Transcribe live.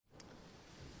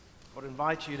I would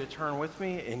invite you to turn with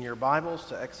me in your Bibles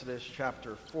to Exodus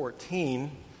chapter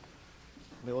 14.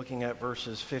 We'll be looking at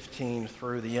verses 15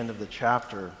 through the end of the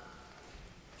chapter.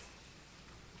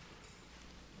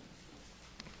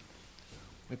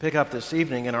 We pick up this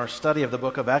evening in our study of the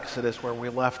book of Exodus where we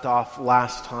left off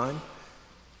last time.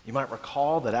 You might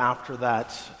recall that after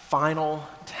that final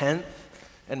 10th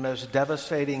and most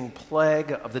devastating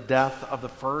plague of the death of the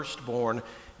firstborn,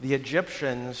 the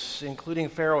Egyptians, including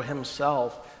Pharaoh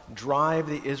himself, drive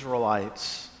the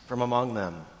Israelites from among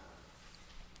them.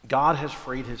 God has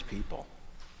freed his people.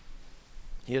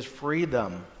 He has freed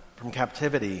them from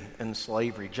captivity and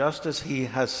slavery, just as he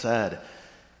has said.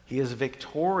 He is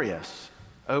victorious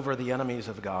over the enemies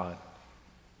of God.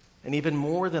 And even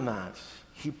more than that,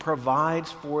 he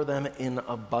provides for them in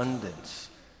abundance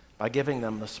by giving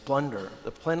them the splendor,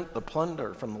 the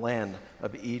plunder from the land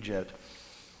of Egypt.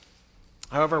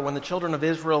 However, when the children of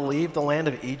Israel leave the land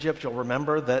of Egypt, you'll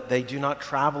remember that they do not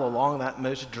travel along that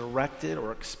most directed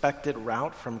or expected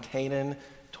route from Canaan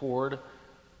toward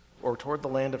the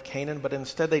land of Canaan, but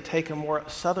instead they take a more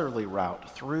southerly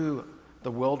route through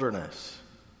the wilderness.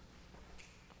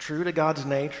 True to God's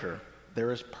nature,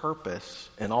 there is purpose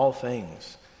in all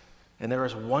things, and there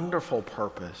is wonderful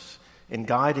purpose in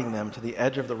guiding them to the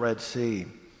edge of the Red Sea,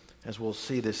 as we'll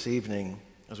see this evening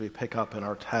as we pick up in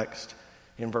our text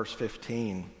in verse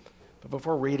 15. But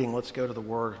before reading, let's go to the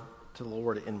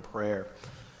Lord in prayer.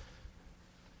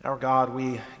 Our God,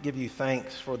 we give you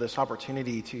thanks for this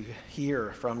opportunity to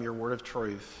hear from your word of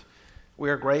truth.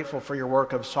 We are grateful for your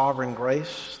work of sovereign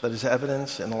grace that is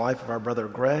evidenced in the life of our brother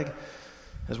Greg.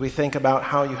 As we think about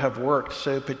how you have worked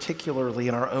so particularly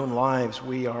in our own lives,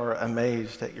 we are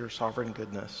amazed at your sovereign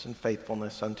goodness and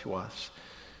faithfulness unto us.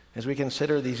 As we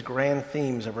consider these grand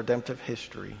themes of redemptive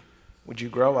history, would you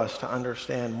grow us to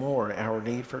understand more our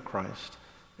need for Christ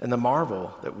and the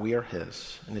marvel that we are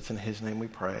his? And it's in his name we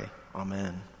pray.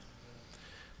 Amen.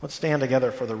 Let's stand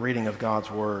together for the reading of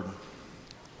God's word.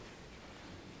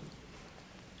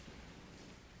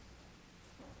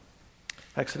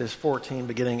 Exodus 14,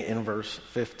 beginning in verse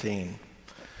 15.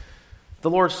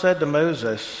 The Lord said to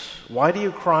Moses, "Why do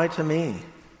you cry to me?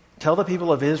 Tell the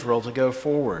people of Israel to go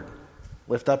forward.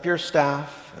 Lift up your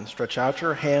staff and stretch out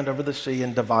your hand over the sea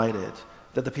and divide it,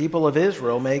 that the people of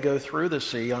Israel may go through the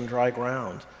sea on dry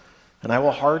ground. And I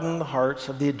will harden the hearts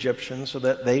of the Egyptians so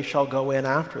that they shall go in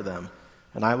after them.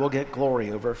 And I will get glory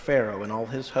over Pharaoh and all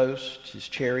his host, his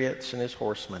chariots, and his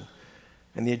horsemen.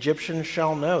 And the Egyptians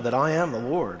shall know that I am the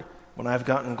Lord, when I have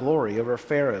gotten glory over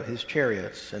Pharaoh, his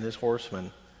chariots, and his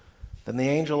horsemen." Then the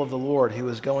angel of the Lord, who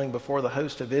was going before the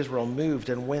host of Israel, moved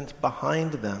and went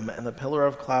behind them, and the pillar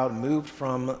of cloud moved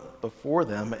from before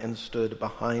them and stood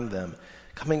behind them,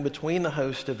 coming between the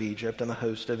host of Egypt and the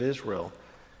host of Israel.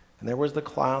 And there was the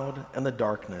cloud and the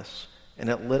darkness, and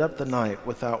it lit up the night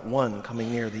without one coming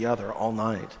near the other all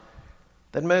night.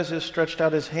 Then Moses stretched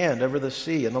out his hand over the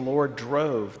sea, and the Lord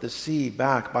drove the sea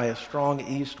back by a strong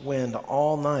east wind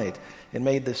all night, and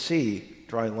made the sea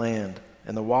dry land,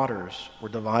 and the waters were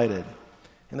divided.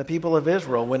 And the people of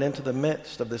Israel went into the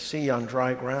midst of the sea on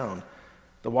dry ground,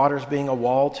 the waters being a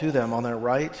wall to them on their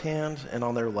right hand and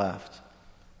on their left.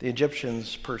 The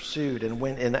Egyptians pursued and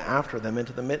went in after them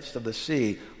into the midst of the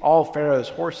sea, all Pharaoh's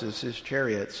horses, his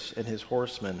chariots, and his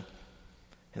horsemen.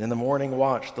 And in the morning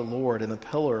watch, the Lord in the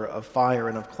pillar of fire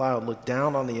and of cloud looked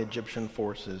down on the Egyptian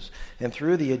forces and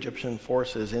threw the Egyptian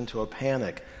forces into a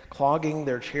panic, clogging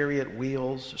their chariot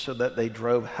wheels so that they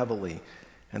drove heavily.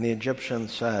 And the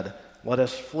Egyptians said, "Let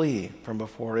us flee from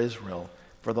before Israel,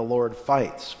 for the Lord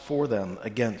fights for them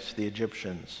against the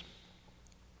Egyptians."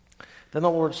 Then the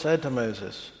Lord said to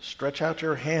Moses, "Stretch out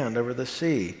your hand over the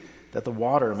sea, that the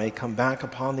water may come back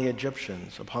upon the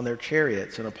Egyptians, upon their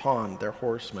chariots, and upon their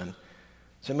horsemen."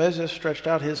 So Moses stretched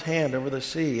out his hand over the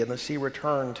sea, and the sea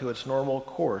returned to its normal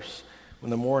course when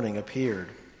the morning appeared.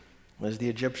 As the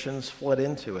Egyptians fled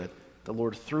into it, the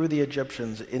Lord threw the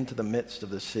Egyptians into the midst of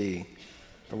the sea.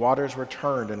 The waters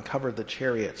returned and covered the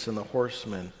chariots and the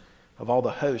horsemen. Of all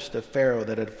the host of Pharaoh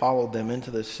that had followed them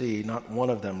into the sea, not one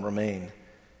of them remained.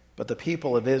 But the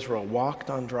people of Israel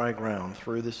walked on dry ground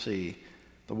through the sea,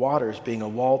 the waters being a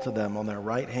wall to them on their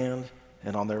right hand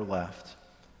and on their left.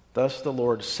 Thus the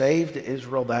Lord saved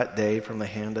Israel that day from the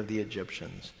hand of the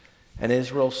Egyptians. And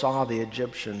Israel saw the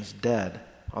Egyptians dead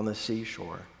on the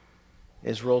seashore.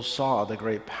 Israel saw the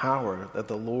great power that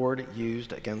the Lord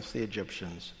used against the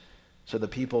Egyptians. So the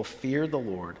people feared the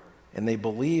Lord, and they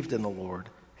believed in the Lord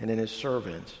and in his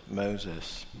servant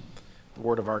Moses. The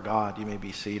word of our God. You may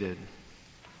be seated.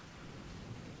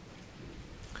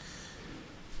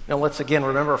 Now let's again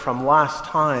remember from last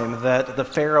time that the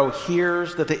Pharaoh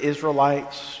hears that the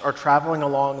Israelites are traveling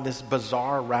along this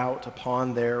bizarre route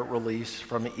upon their release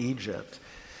from Egypt.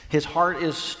 His heart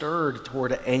is stirred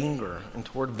toward anger and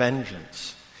toward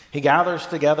vengeance. He gathers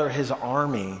together his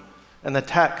army, and the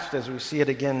text, as we see it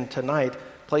again tonight,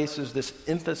 places this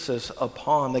emphasis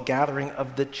upon the gathering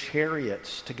of the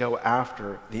chariots to go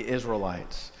after the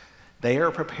Israelites. They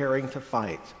are preparing to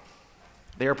fight.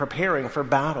 They are preparing for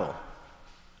battle.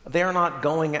 They are not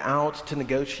going out to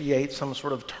negotiate some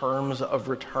sort of terms of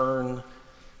return.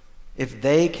 If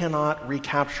they cannot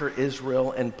recapture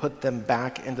Israel and put them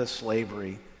back into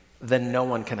slavery, then no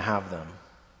one can have them.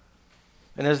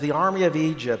 And as the army of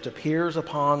Egypt appears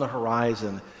upon the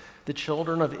horizon, the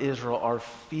children of Israel are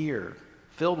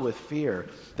filled with fear.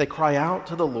 They cry out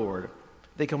to the Lord.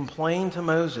 They complain to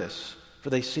Moses, for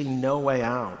they see no way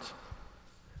out.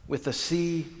 With the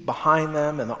sea behind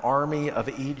them and the army of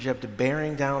Egypt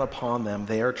bearing down upon them,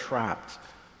 they are trapped.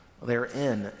 They are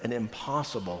in an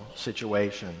impossible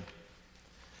situation.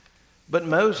 But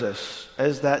Moses,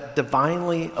 as that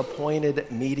divinely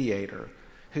appointed mediator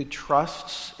who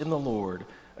trusts in the Lord,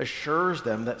 assures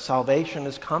them that salvation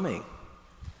is coming.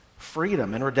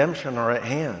 Freedom and redemption are at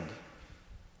hand.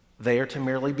 They are to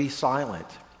merely be silent.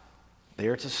 They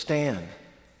are to stand.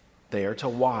 They are to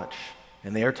watch.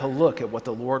 And they are to look at what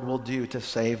the Lord will do to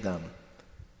save them.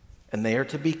 And they are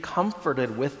to be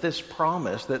comforted with this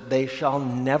promise that they shall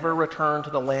never return to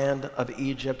the land of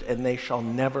Egypt and they shall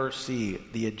never see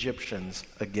the Egyptians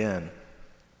again.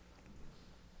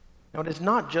 Now, it is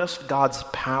not just God's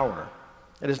power.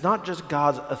 It is not just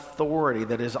God's authority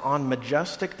that is on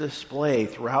majestic display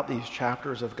throughout these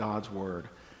chapters of God's Word,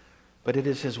 but it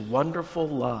is His wonderful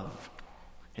love,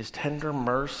 His tender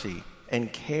mercy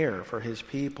and care for His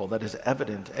people that is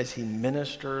evident as He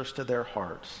ministers to their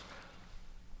hearts.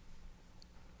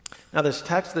 Now, this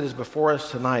text that is before us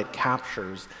tonight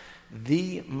captures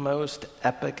the most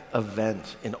epic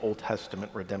event in Old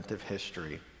Testament redemptive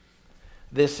history.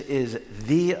 This is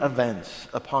the event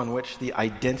upon which the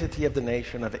identity of the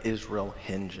nation of Israel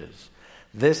hinges.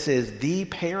 This is the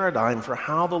paradigm for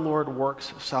how the Lord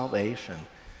works salvation.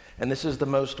 And this is the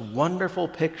most wonderful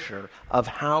picture of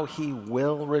how He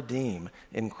will redeem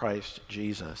in Christ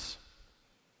Jesus.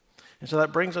 And so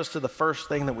that brings us to the first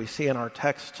thing that we see in our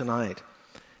text tonight,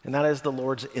 and that is the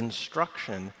Lord's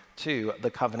instruction to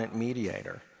the covenant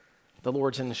mediator. The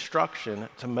Lord's instruction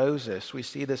to Moses. We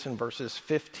see this in verses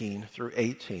 15 through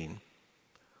 18.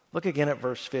 Look again at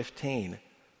verse 15.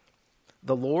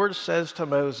 The Lord says to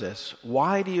Moses,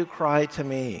 "Why do you cry to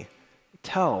me?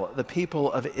 Tell the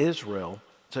people of Israel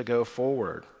to go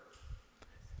forward."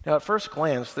 Now, at first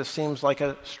glance, this seems like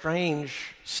a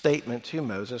strange statement to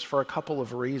Moses for a couple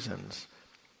of reasons.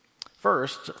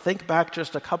 First, think back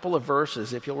just a couple of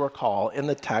verses, if you'll recall. In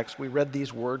the text, we read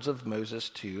these words of Moses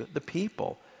to the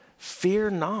people. Fear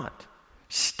not,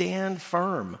 stand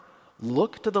firm,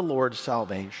 look to the Lord's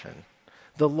salvation.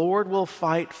 The Lord will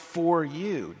fight for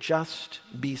you, just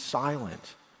be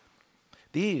silent.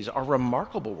 These are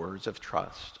remarkable words of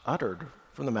trust uttered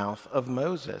from the mouth of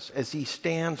Moses as he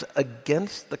stands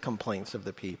against the complaints of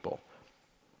the people.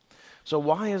 So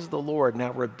why is the Lord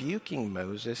now rebuking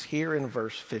Moses here in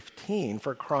verse 15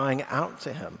 for crying out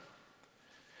to him?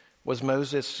 Was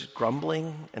Moses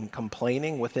grumbling and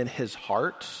complaining within his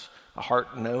heart, a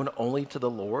heart known only to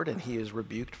the Lord, and he is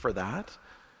rebuked for that?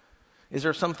 Is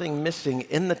there something missing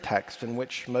in the text in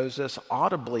which Moses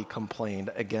audibly complained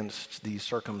against these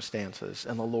circumstances,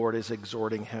 and the Lord is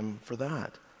exhorting him for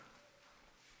that?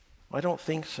 I don't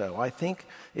think so. I think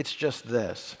it's just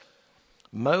this.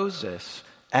 Moses,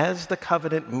 as the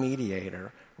covenant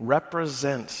mediator,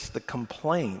 represents the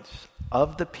complaints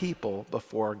of the people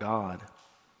before God.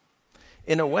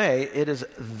 In a way, it is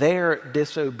their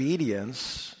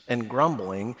disobedience and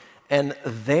grumbling and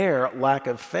their lack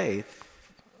of faith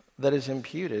that is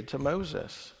imputed to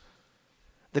Moses.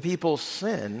 The people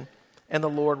sin, and the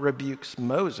Lord rebukes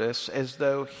Moses as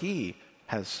though he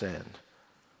has sinned.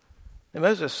 And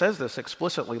Moses says this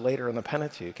explicitly later in the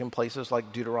Pentateuch in places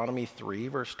like Deuteronomy 3,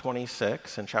 verse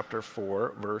 26, and chapter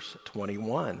 4, verse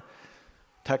 21.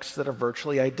 Texts that are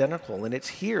virtually identical. And it's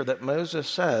here that Moses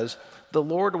says, "The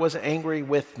Lord was angry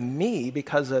with me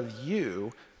because of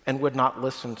you and would not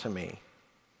listen to me."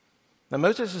 Now,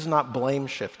 Moses is not blame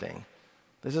shifting.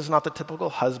 This is not the typical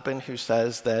husband who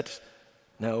says that,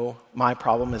 no, my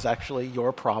problem is actually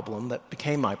your problem that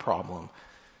became my problem.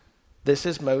 This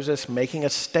is Moses making a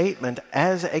statement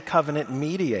as a covenant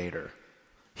mediator.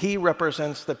 He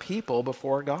represents the people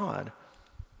before God.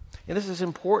 And this is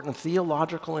important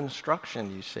theological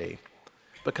instruction, you see,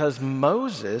 because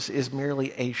Moses is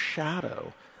merely a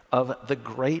shadow of the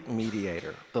great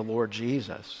mediator, the Lord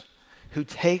Jesus, who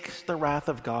takes the wrath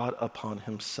of God upon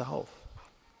himself.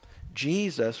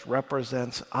 Jesus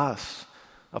represents us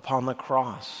upon the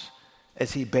cross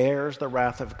as he bears the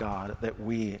wrath of God that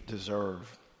we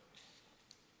deserve.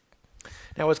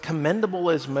 Now, as commendable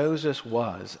as Moses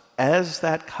was, as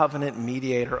that covenant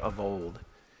mediator of old,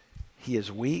 he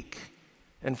is weak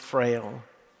and frail,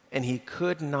 and he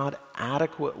could not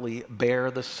adequately bear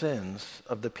the sins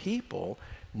of the people,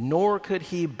 nor could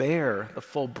he bear the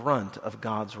full brunt of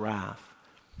God's wrath.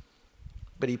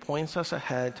 But he points us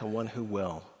ahead to one who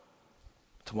will,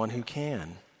 to one who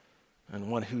can, and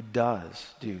one who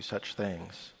does do such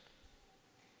things.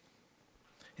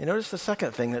 And notice the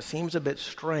second thing that seems a bit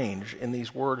strange in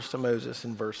these words to Moses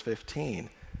in verse 15.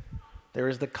 There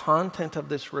is the content of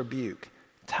this rebuke.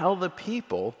 Tell the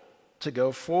people to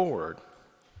go forward.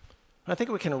 I think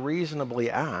we can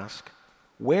reasonably ask,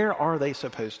 where are they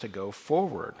supposed to go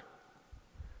forward?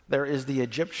 There is the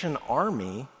Egyptian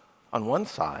army on one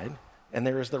side, and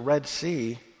there is the Red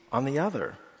Sea on the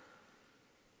other.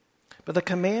 But the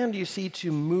command you see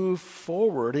to move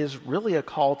forward is really a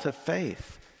call to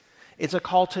faith. It's a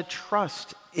call to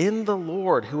trust in the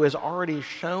Lord who has already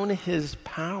shown his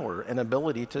power and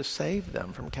ability to save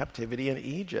them from captivity in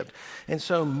Egypt. And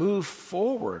so move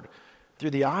forward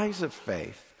through the eyes of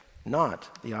faith,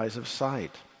 not the eyes of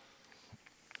sight.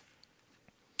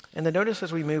 And then notice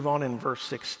as we move on in verse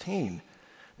 16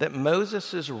 that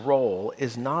Moses' role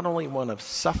is not only one of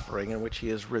suffering in which he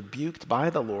is rebuked by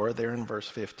the Lord there in verse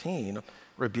 15,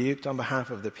 rebuked on behalf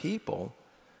of the people,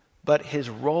 but his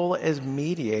role as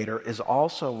mediator is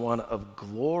also one of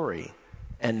glory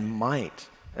and might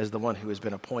as the one who has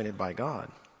been appointed by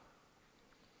God.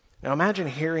 Now imagine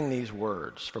hearing these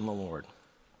words from the Lord.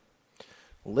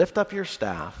 Lift up your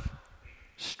staff,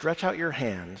 stretch out your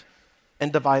hand,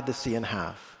 and divide the sea in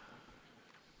half.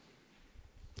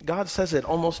 God says it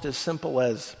almost as simple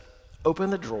as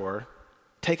open the drawer,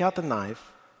 take out the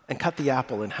knife, and cut the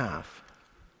apple in half.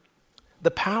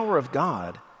 The power of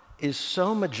God is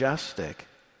so majestic,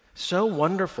 so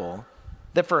wonderful,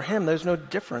 that for him there's no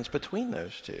difference between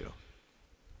those two.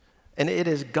 And it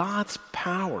is God's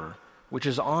power which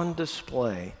is on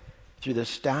display through the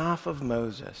staff of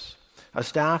Moses, a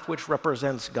staff which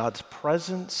represents God's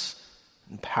presence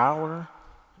and power,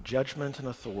 judgment, and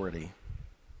authority.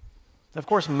 Of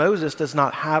course, Moses does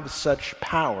not have such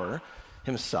power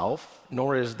himself,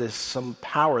 nor is this some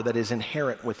power that is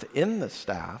inherent within the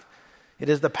staff. It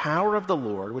is the power of the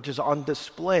Lord which is on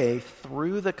display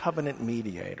through the covenant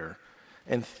mediator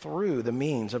and through the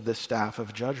means of this staff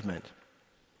of judgment.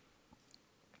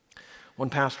 One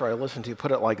pastor I listened to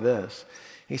put it like this.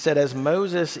 He said, as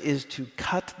Moses is to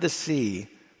cut the sea,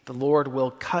 the Lord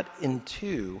will cut in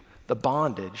two the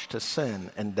bondage to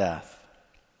sin and death.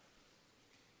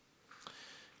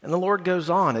 And the Lord goes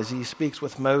on as he speaks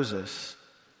with Moses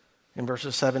in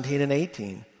verses 17 and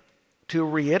 18 to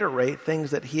reiterate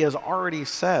things that he has already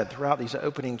said throughout these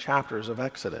opening chapters of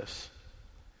Exodus.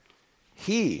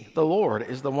 He, the Lord,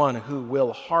 is the one who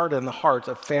will harden the hearts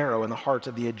of Pharaoh and the hearts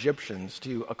of the Egyptians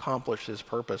to accomplish his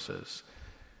purposes.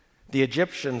 The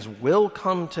Egyptians will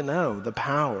come to know the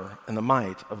power and the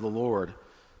might of the Lord,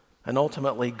 and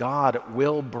ultimately God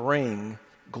will bring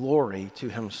glory to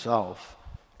himself.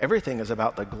 Everything is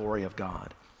about the glory of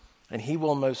God, and he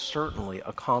will most certainly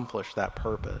accomplish that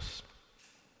purpose.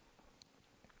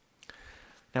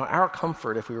 Now, our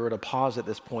comfort, if we were to pause at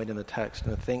this point in the text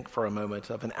and think for a moment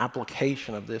of an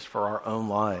application of this for our own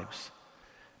lives,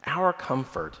 our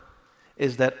comfort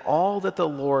is that all that the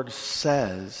Lord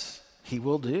says he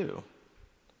will do.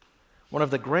 One of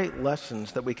the great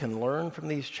lessons that we can learn from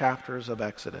these chapters of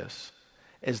Exodus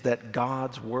is that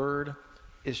God's word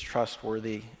is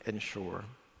trustworthy and sure.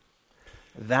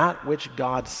 That which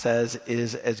God says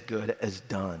is as good as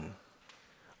done.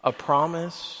 A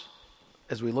promise,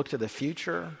 as we look to the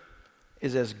future,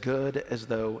 is as good as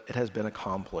though it has been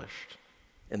accomplished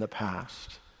in the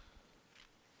past.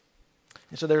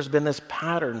 And so there's been this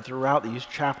pattern throughout these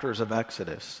chapters of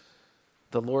Exodus.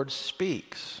 The Lord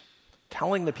speaks,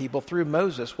 telling the people through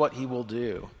Moses what he will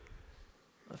do.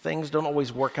 Things don't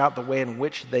always work out the way in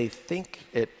which they think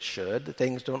it should.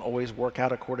 Things don't always work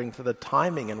out according to the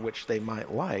timing in which they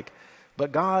might like.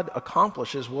 But God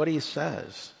accomplishes what he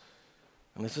says.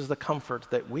 And this is the comfort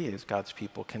that we as God's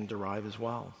people can derive as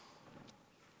well.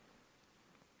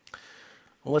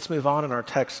 Well, let's move on in our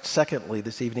text, secondly,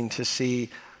 this evening to see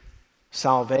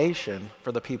salvation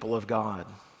for the people of God.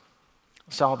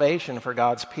 Salvation for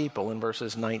God's people in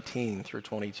verses 19 through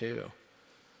 22.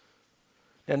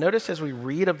 Now notice as we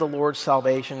read of the Lord's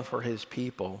salvation for his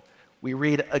people, we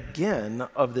read again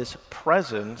of this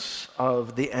presence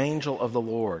of the angel of the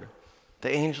Lord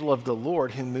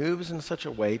who moves in such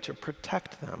a way to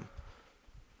protect them.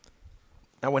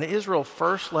 Now, when Israel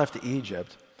first left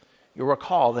Egypt, you'll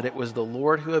recall that it was the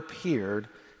Lord who appeared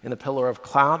in a pillar of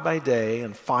cloud by day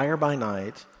and fire by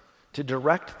night to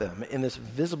direct them in this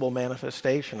visible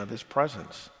manifestation of his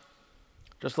presence.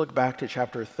 Just look back to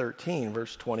chapter 13,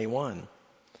 verse 21.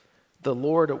 The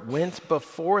Lord went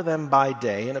before them by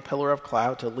day in a pillar of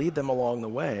cloud to lead them along the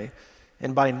way,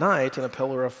 and by night in a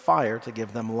pillar of fire to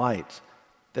give them light,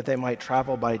 that they might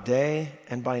travel by day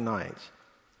and by night.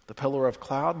 The pillar of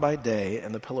cloud by day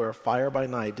and the pillar of fire by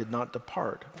night did not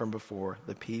depart from before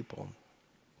the people.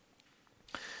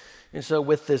 And so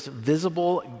with this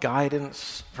visible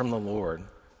guidance from the Lord,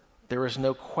 there is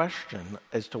no question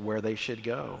as to where they should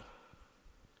go.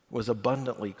 It was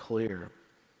abundantly clear.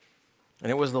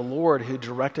 And it was the Lord who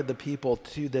directed the people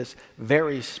to this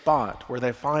very spot where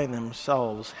they find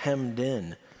themselves hemmed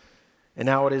in. And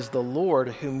now it is the Lord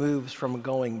who moves from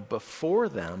going before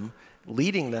them,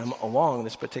 leading them along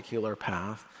this particular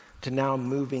path, to now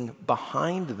moving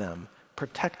behind them,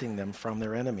 protecting them from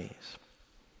their enemies.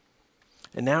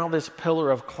 And now this pillar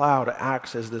of cloud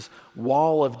acts as this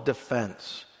wall of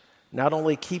defense, not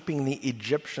only keeping the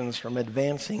Egyptians from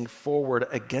advancing forward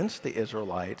against the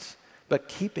Israelites, but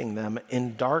keeping them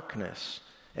in darkness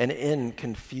and in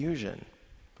confusion.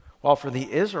 While for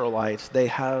the Israelites, they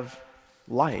have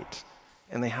light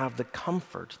and they have the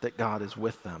comfort that God is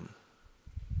with them.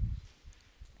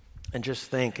 And just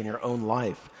think in your own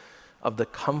life of the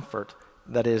comfort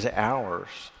that is ours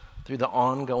through the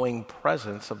ongoing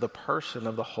presence of the person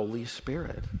of the Holy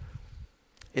Spirit.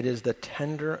 It is the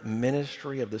tender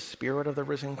ministry of the Spirit of the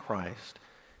risen Christ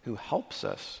who helps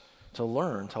us to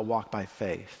learn to walk by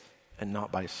faith and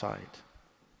not by sight.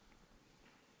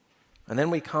 And then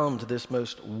we come to this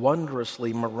most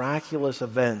wondrously miraculous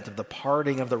event of the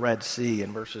parting of the Red Sea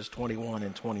in verses 21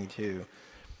 and 22.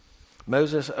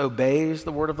 Moses obeys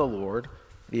the word of the Lord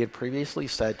that he had previously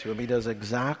said to him. He does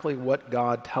exactly what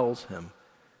God tells him.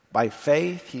 By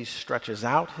faith, he stretches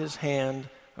out his hand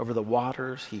over the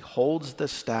waters. He holds the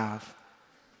staff,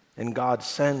 and God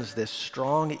sends this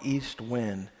strong east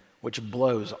wind, which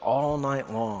blows all night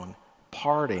long,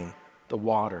 parting the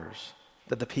waters,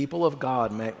 that the people of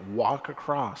God might walk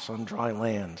across on dry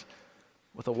land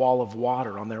with a wall of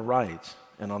water on their right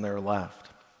and on their left.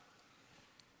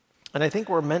 And I think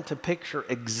we're meant to picture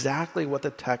exactly what the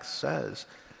text says.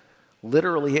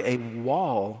 Literally a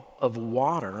wall of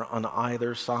water on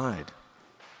either side.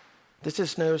 This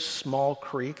is no small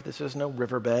creek. This is no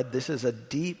riverbed. This is a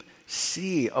deep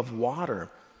sea of water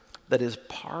that is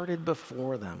parted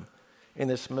before them in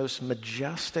this most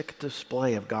majestic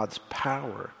display of God's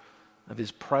power, of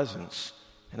his presence,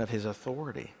 and of his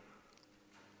authority.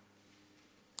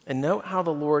 And note how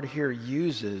the Lord here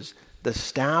uses the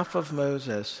staff of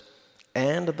Moses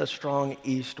and the strong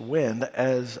east wind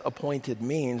as appointed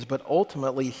means, but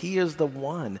ultimately he is the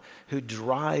one who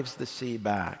drives the sea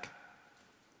back.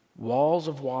 Walls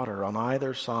of water on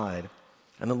either side,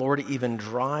 and the Lord even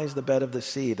dries the bed of the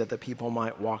sea that the people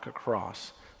might walk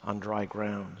across on dry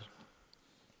ground.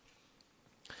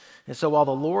 And so while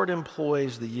the Lord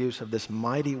employs the use of this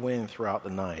mighty wind throughout the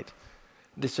night,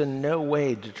 this in no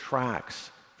way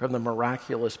detracts from the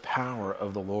miraculous power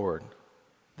of the Lord.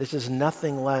 This is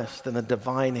nothing less than the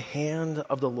divine hand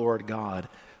of the Lord God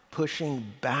pushing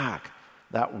back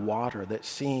that water that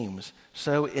seems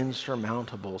so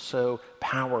insurmountable, so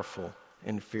powerful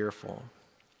and fearful.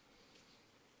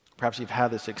 Perhaps you've had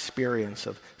this experience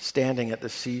of standing at the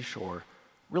seashore.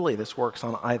 Really, this works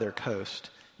on either coast.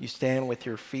 You stand with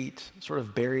your feet sort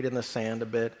of buried in the sand a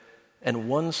bit, and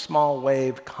one small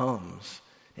wave comes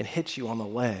and hits you on the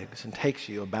legs and takes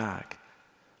you aback.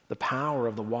 The power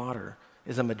of the water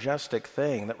is a majestic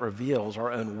thing that reveals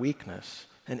our own weakness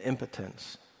and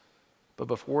impotence. But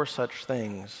before such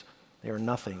things, they are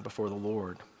nothing before the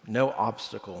Lord. No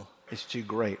obstacle is too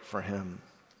great for him.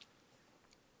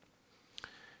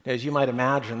 Now, as you might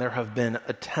imagine, there have been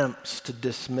attempts to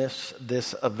dismiss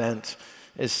this event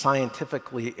as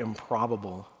scientifically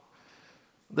improbable.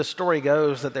 The story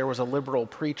goes that there was a liberal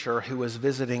preacher who was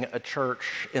visiting a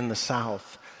church in the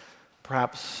South,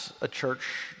 perhaps a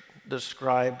church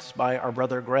described by our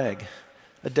brother Greg,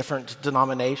 a different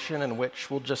denomination in which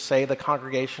we'll just say the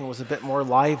congregation was a bit more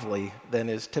lively than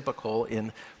is typical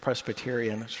in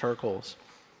Presbyterian circles.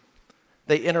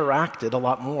 They interacted a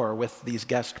lot more with these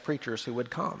guest preachers who would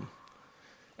come.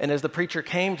 And as the preacher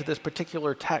came to this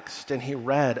particular text and he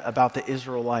read about the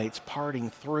Israelites parting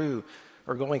through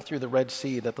or going through the Red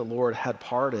Sea that the Lord had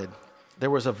parted,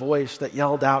 there was a voice that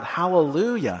yelled out,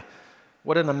 "Hallelujah!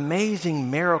 What an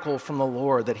amazing miracle from the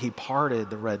Lord that he parted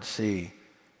the Red Sea,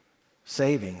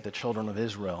 saving the children of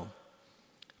Israel.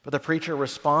 But the preacher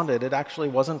responded, it actually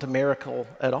wasn't a miracle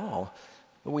at all.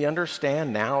 But we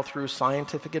understand now through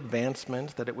scientific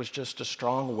advancement that it was just a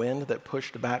strong wind that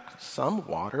pushed back some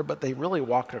water, but they really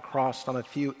walked across on a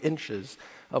few inches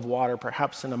of water,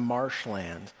 perhaps in a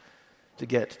marshland, to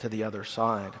get to the other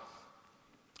side.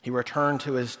 He returned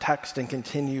to his text and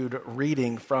continued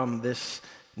reading from this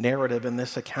narrative in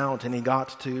this account, and he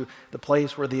got to the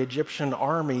place where the Egyptian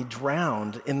army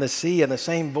drowned in the sea, and the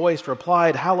same voice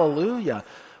replied, "Hallelujah!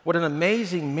 What an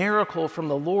amazing miracle from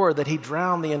the Lord that he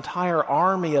drowned the entire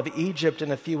army of Egypt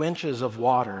in a few inches of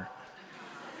water."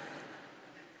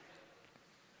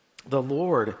 The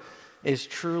Lord is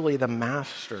truly the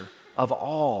master of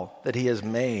all that he has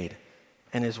made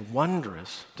and is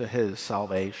wondrous to his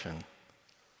salvation.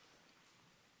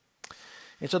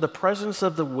 And so the presence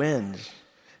of the winds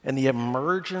and the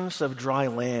emergence of dry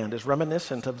land is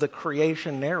reminiscent of the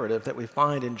creation narrative that we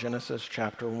find in Genesis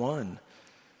chapter 1.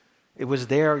 It was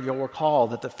there, you'll recall,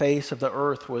 that the face of the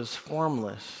earth was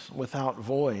formless, without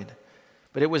void.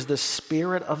 But it was the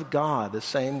Spirit of God, the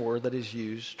same word that is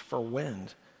used for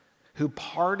wind, who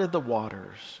parted the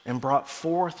waters and brought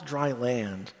forth dry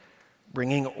land,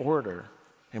 bringing order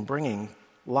and bringing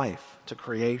life to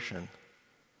creation.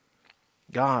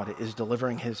 God is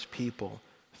delivering his people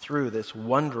through this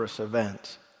wondrous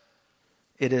event.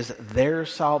 It is their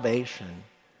salvation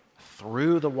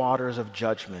through the waters of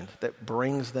judgment that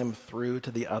brings them through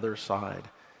to the other side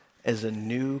as a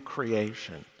new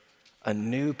creation, a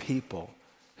new people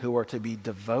who are to be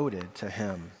devoted to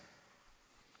him.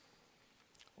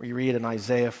 We read in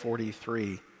Isaiah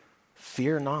 43,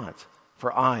 "Fear not,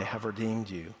 for I have redeemed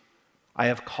you. I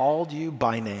have called you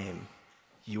by name.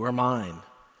 You are mine.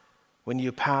 When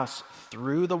you pass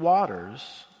through the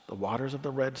waters of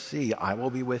the Red Sea, I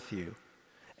will be with you.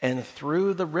 And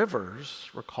through the rivers,"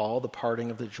 recall the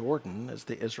parting of the Jordan as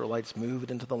the Israelites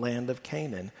moved into the land of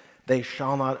Canaan, "they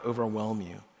shall not overwhelm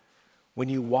you. When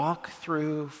you walk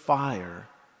through fire,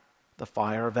 the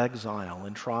fire of exile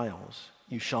and trials,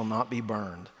 you shall not be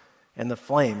burned, and the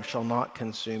flame shall not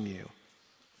consume you.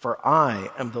 For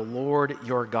I am the Lord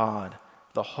your God,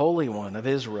 the Holy One of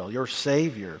Israel, your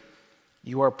Savior.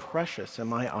 You are precious in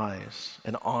my eyes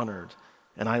and honored,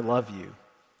 and I love you.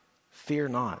 Fear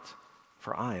not,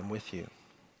 for I am with you."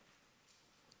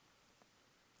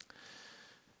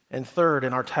 And third,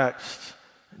 in our text,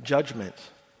 judgment.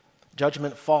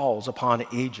 Judgment falls upon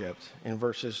Egypt in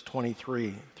verses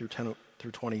 23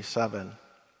 through 27.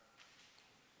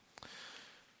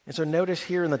 And so notice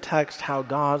here in the text how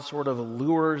God sort of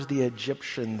lures the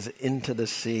Egyptians into the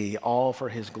sea, all for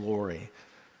his glory.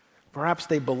 Perhaps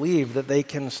they believe that they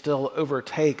can still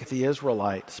overtake the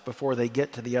Israelites before they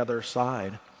get to the other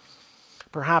side.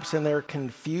 Perhaps in their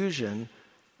confusion,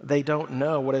 they don't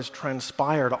know what has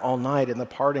transpired all night in the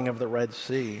parting of the Red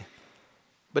Sea.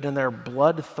 But in their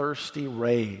bloodthirsty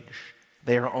rage,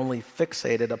 they are only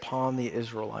fixated upon the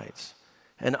Israelites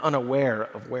and unaware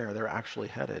of where they're actually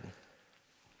headed.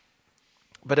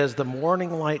 But as the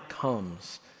morning light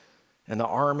comes and the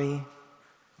army,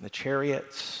 and the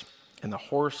chariots, and the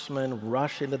horsemen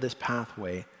rush into this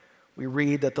pathway, we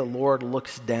read that the Lord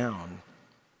looks down.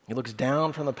 He looks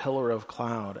down from the pillar of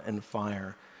cloud and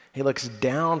fire. He looks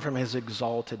down from his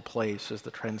exalted place as the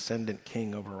transcendent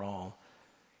king over all.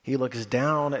 He looks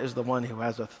down as the one who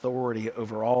has authority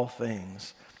over all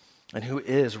things and who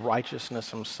is righteousness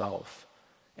himself,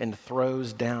 and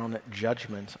throws down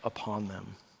judgment upon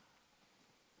them.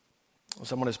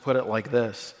 Someone has put it like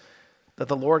this, that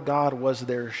the Lord God was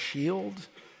their shield,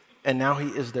 and now he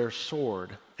is their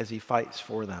sword as he fights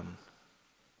for them.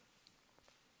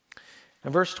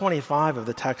 And verse 25 of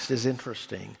the text is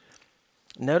interesting.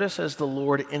 Notice as the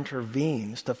Lord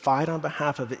intervenes to fight on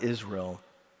behalf of Israel,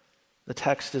 the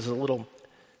text is a little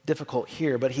difficult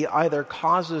here, but he either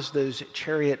causes those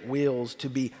chariot wheels to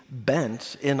be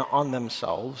bent in on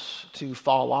themselves, to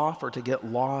fall off, or to get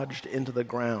lodged into the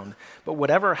ground. But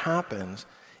whatever happens,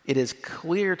 it is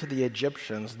clear to the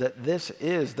Egyptians that this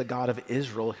is the God of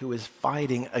Israel who is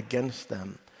fighting against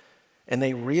them. And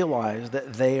they realize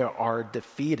that they are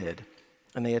defeated,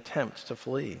 and they attempt to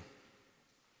flee.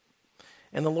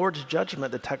 And the Lord's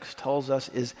judgment, the text tells us,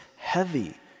 is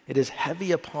heavy. It is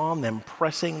heavy upon them,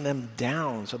 pressing them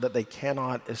down so that they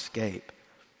cannot escape.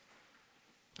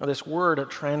 Now, this word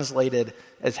translated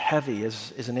as heavy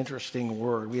is an interesting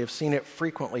word. We have seen it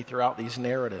frequently throughout these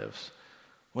narratives.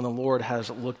 When the Lord has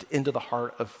looked into the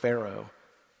heart of Pharaoh,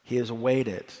 he has weighed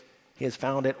it. He has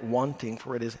found it wanting,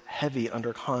 for it is heavy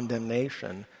under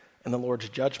condemnation, And the Lord's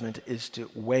judgment is to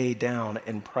weigh down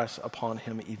and press upon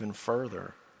him even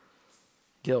further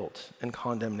guilt and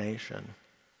condemnation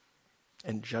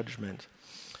and judgment.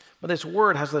 But this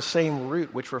word has the same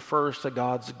root which refers to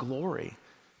God's glory,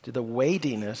 to the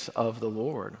weightiness of the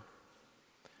Lord.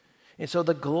 And so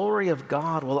the glory of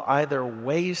God will either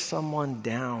weigh someone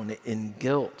down in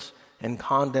guilt and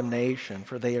condemnation,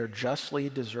 for they are justly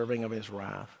deserving of his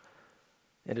wrath.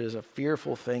 It is a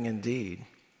fearful thing indeed.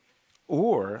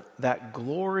 Or that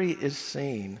glory is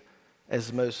seen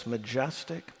as most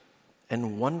majestic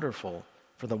and wonderful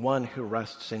for the one who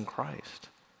rests in Christ.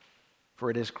 For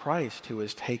it is Christ who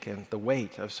has taken the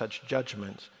weight of such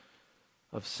judgment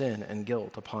of sin and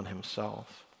guilt upon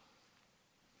himself.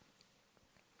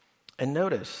 And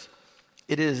notice,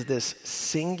 it is this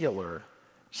singular,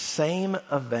 same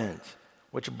event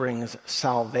which brings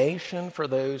salvation for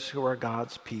those who are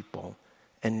God's people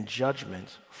and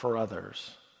judgment for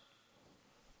others.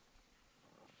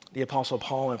 The Apostle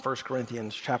Paul in 1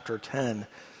 Corinthians chapter 10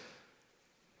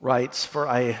 writes, "For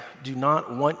I do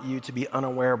not want you to be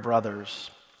unaware, brothers,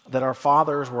 that our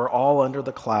fathers were all under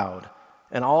the cloud,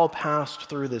 and all passed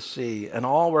through the sea, and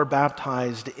all were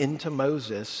baptized into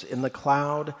Moses in the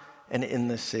cloud and in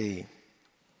the sea."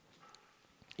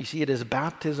 You see, it is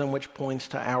baptism which points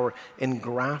to our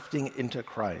engrafting into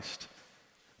Christ.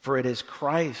 For it is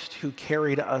Christ who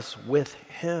carried us with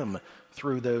him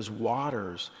through those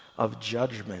waters of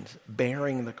judgment,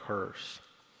 bearing the curse.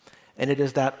 And it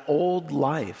is that old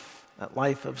life, that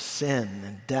life of sin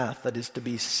and death, that is to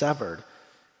be severed.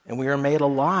 And we are made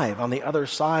alive on the other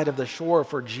side of the shore,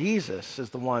 for Jesus is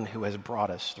the one who has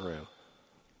brought us through.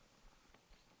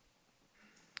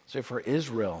 So for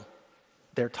Israel,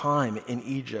 their time in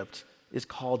Egypt is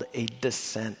called a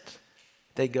descent.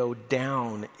 They go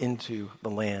down into the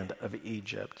land of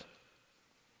Egypt.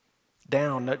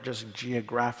 Down, not just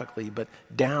geographically, but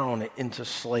down into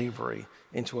slavery,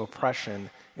 into oppression,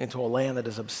 into a land that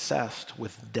is obsessed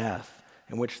with death,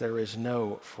 in which there is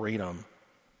no freedom.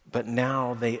 But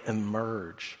now they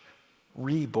emerge,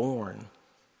 reborn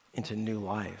into new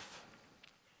life.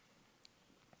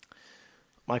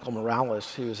 Michael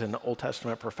Morales, who is an Old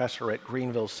Testament professor at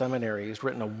Greenville Seminary, has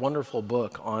written a wonderful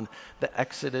book on the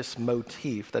Exodus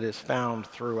motif that is found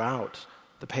throughout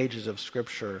the pages of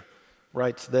Scripture,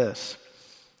 writes this: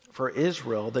 "For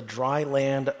Israel, the dry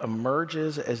land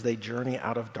emerges as they journey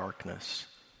out of darkness,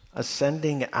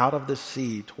 ascending out of the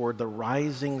sea toward the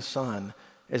rising sun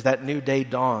as that new day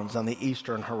dawns on the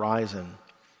eastern horizon.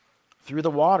 Through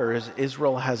the waters,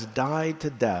 Israel has died to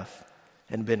death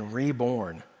and been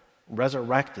reborn,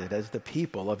 resurrected as the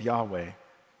people of Yahweh.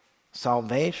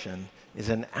 Salvation is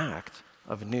an act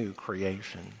of new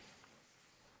creation."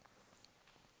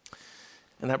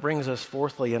 And that brings us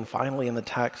fourthly and finally in the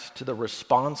text to the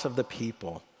response of the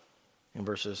people in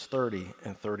verses 30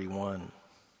 and 31.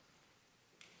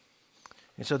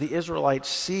 And so the Israelites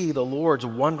see the Lord's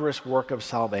wondrous work of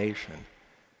salvation.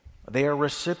 They are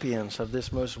recipients of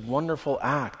this most wonderful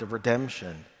act of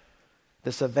redemption.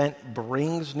 This event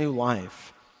brings new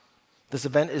life. This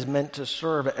event is meant to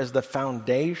serve as the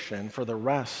foundation for the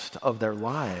rest of their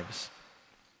lives.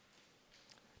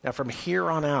 Now, from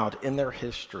here on out in their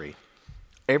history,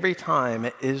 every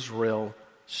time Israel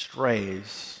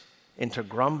strays into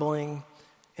grumbling,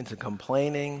 into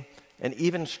complaining, and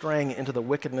even straying into the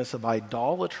wickedness of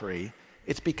idolatry,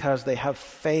 it's because they have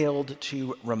failed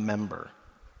to remember.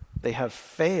 They have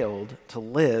failed to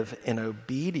live in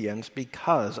obedience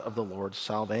because of the Lord's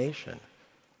salvation.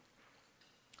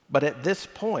 But at this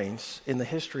point in the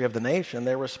history of the nation,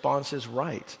 their response is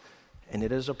right, and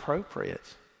it is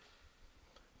appropriate.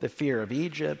 The fear of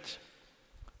Egypt,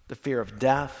 the fear of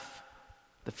death,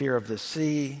 the fear of the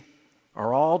sea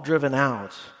are all driven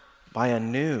out by a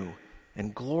new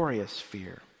and glorious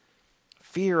fear.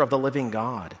 Fear of the living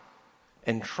God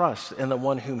and trust in the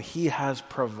one whom he has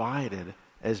provided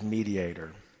as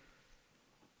mediator.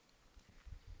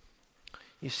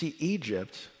 You see,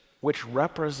 Egypt, which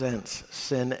represents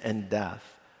sin and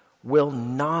death, will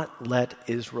not let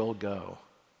Israel go.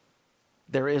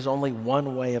 There is only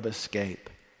one way of escape.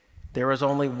 There is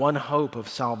only one hope of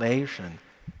salvation,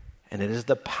 and it is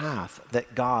the path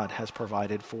that God has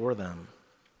provided for them.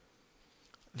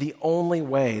 The only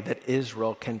way that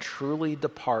Israel can truly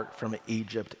depart from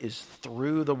Egypt is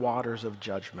through the waters of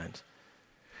judgment.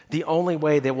 The only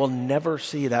way they will never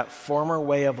see that former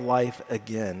way of life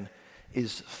again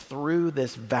is through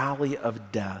this valley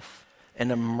of death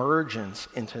and emergence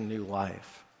into new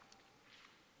life.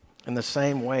 In the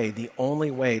same way, the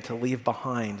only way to leave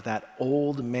behind that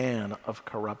old man of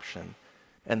corruption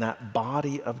and that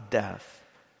body of death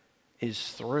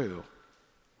is through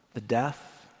the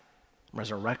death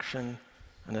resurrection,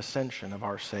 and ascension of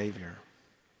our Savior.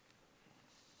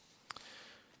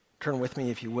 Turn with me,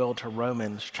 if you will, to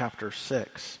Romans chapter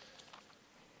 6.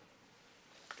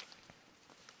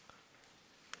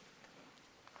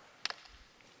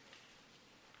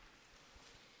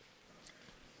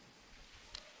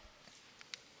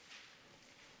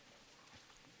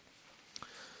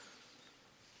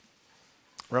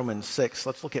 Romans 6,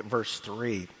 let's look at verse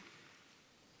 3.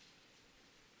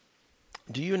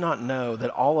 Do you not know that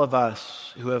all of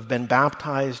us who have been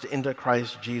baptized into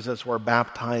Christ Jesus were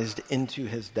baptized into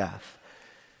his death?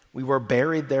 We were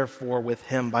buried, therefore, with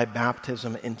him by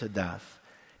baptism into death,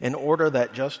 in order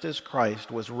that just as Christ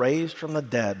was raised from the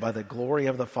dead by the glory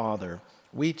of the Father,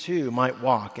 we too might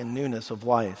walk in newness of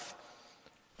life.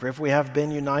 For if we have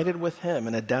been united with him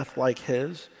in a death like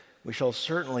his, we shall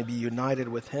certainly be united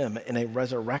with him in a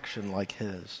resurrection like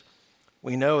his.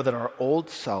 We know that our old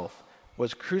self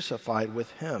was crucified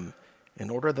with him in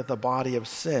order that the body of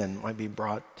sin might be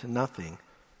brought to nothing,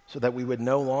 so that we would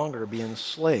no longer be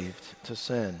enslaved to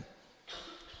sin.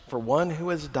 For one who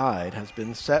has died has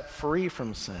been set free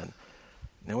from sin.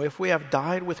 Now if we have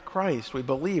died with Christ, we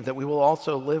believe that we will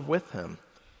also live with him.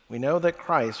 We know that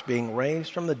Christ, being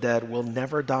raised from the dead, will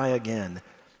never die again.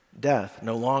 Death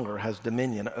no longer has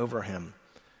dominion over him.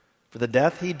 For the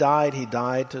death he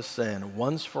died to sin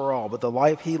once for all, but the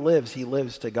life he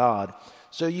lives to God.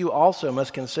 So you also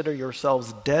must consider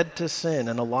yourselves dead to sin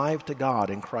and alive to God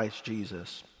in Christ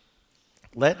Jesus.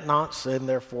 Let not sin,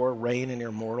 therefore, reign in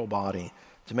your mortal body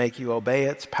to make you obey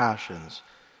its passions.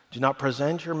 Do not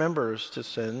present your members to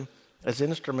sin as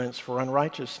instruments for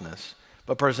unrighteousness,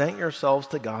 but present yourselves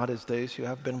to God as those who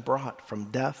have been brought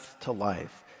from death to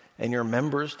life, and your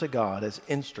members to God as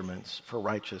instruments for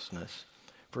righteousness.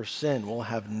 For sin will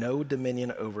have no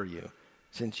dominion over you,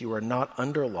 since you are not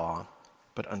under law,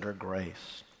 but under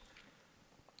grace.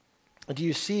 Do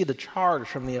you see the charge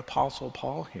from the Apostle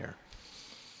Paul here?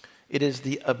 It is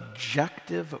the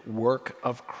objective work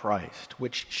of Christ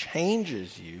which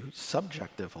changes you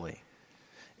subjectively.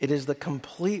 It is the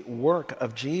complete work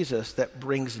of Jesus that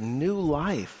brings new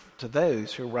life to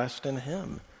those who rest in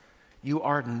him. You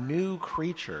are new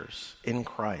creatures in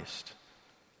Christ.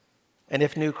 And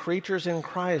if new creatures in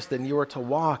Christ, then you are to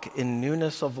walk in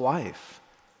newness of life,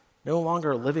 no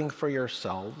longer living for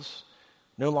yourselves,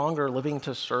 no longer living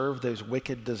to serve those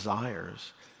wicked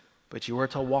desires, but you are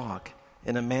to walk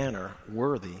in a manner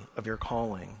worthy of your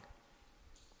calling,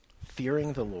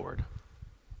 fearing the Lord,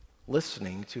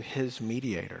 listening to his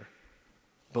mediator,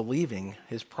 believing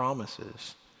his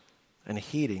promises, and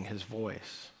heeding his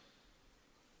voice.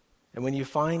 And when you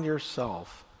find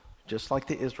yourself, just like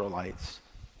the Israelites,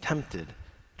 tempted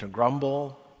to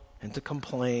grumble and to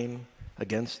complain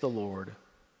against the Lord,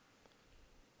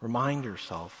 remind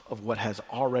yourself of what has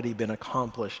already been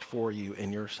accomplished for you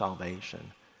in your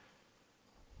salvation.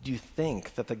 Do you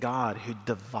think that the God who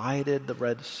divided the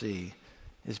Red Sea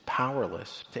is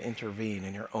powerless to intervene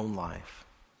in your own life?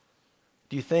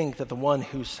 Do you think that the one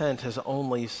who sent his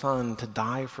only Son to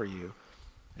die for you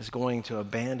is going to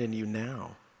abandon you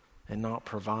now and not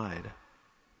provide?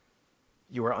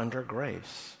 You are under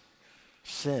grace.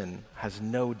 Sin has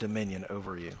no dominion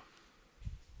over you.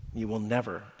 You will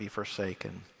never be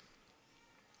forsaken.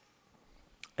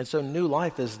 And so new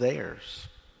life is theirs,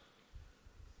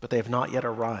 but they have not yet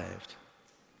arrived.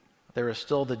 There is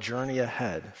still the journey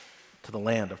ahead to the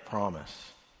land of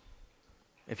promise.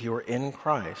 If you are in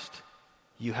Christ,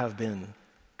 you have been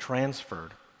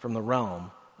transferred from the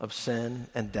realm of sin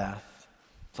and death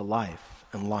to life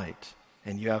and light,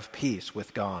 and you have peace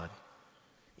with God.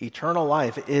 Eternal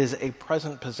life is a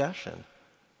present possession,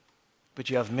 but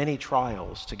you have many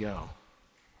trials to go,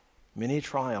 many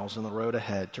trials in the road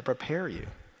ahead to prepare you,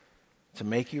 to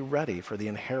make you ready for the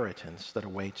inheritance that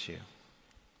awaits you.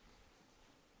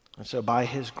 And so by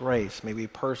his grace, may we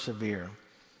persevere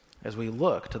as we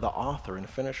look to the author and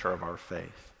finisher of our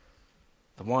faith,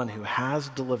 the one who has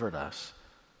delivered us,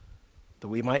 that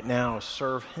we might now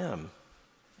serve him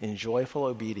in joyful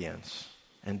obedience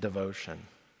and devotion,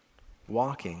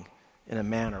 walking in a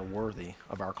manner worthy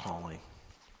of our calling.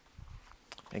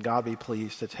 May God be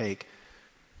pleased to take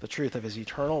the truth of his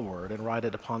eternal word and write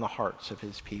it upon the hearts of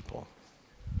his people.